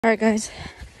Alright guys,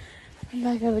 I'm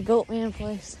back at the Goatman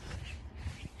place.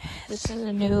 This is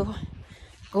a new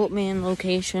Goatman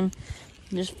location.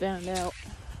 Just found out.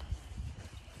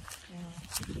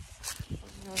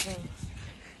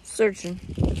 Searching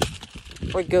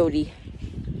for Goaty.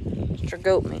 Mr.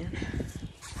 Goatman.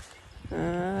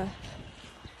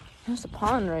 There's a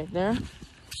pond right there.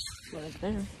 Right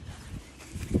there.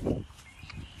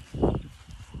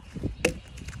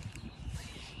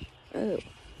 Oh.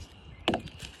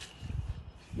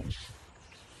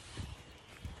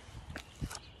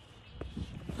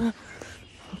 Oh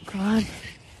God.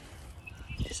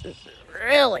 This is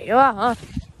really rough.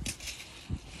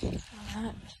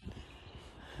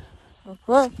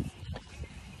 Whoa.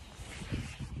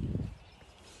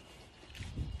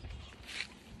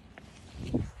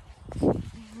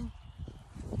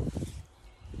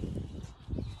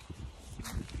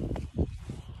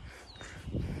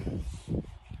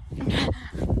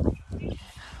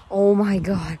 Oh my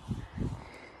God.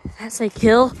 That's a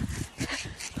kill.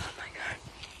 Oh my God.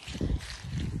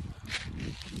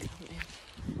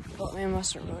 Goatman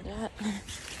must have wrote that.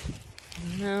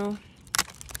 No.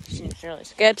 Seems really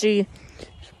sketchy.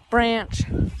 Branch.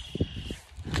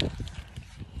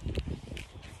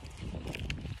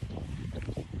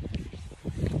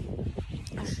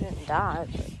 I shouldn't die,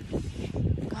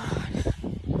 but God,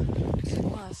 there's a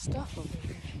lot of stuff over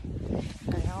here.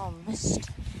 I all missed.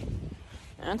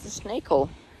 That's a snake hole.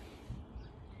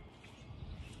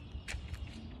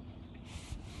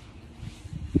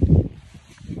 What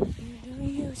are you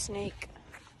doing, you snake?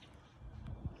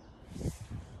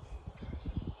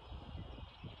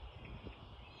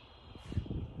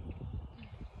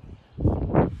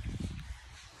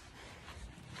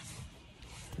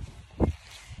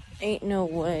 Ain't no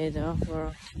way though,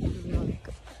 bro.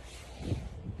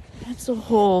 That's a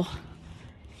hole.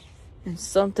 And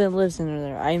something lives under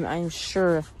there. I'm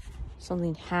sure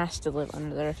something has to live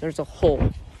under there if there's a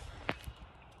hole.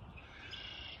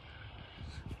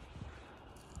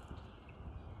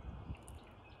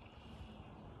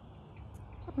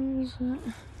 Where is that?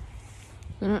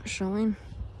 They're not showing.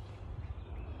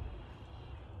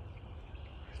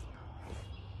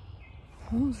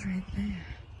 Hole's right there.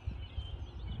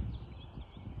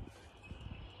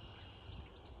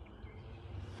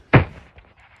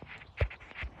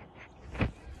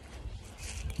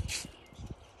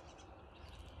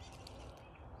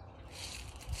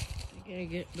 I gotta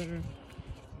get better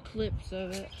clips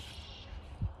of it.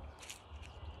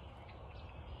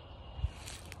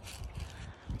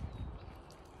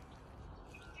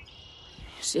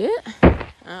 See it?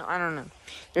 I don't know.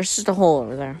 There's just a hole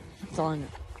over there. That's all I know.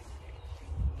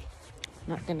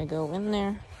 Not gonna go in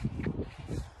there.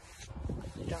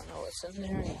 I don't know what's in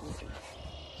there.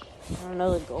 I don't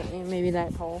know the Goatman. Maybe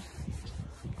that tall.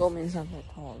 Goatman's not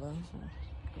that tall though. So.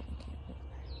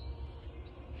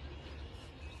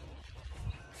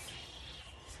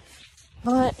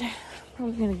 But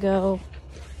I'm gonna go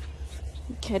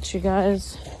catch you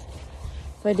guys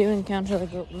if I do encounter the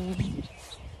Goatman.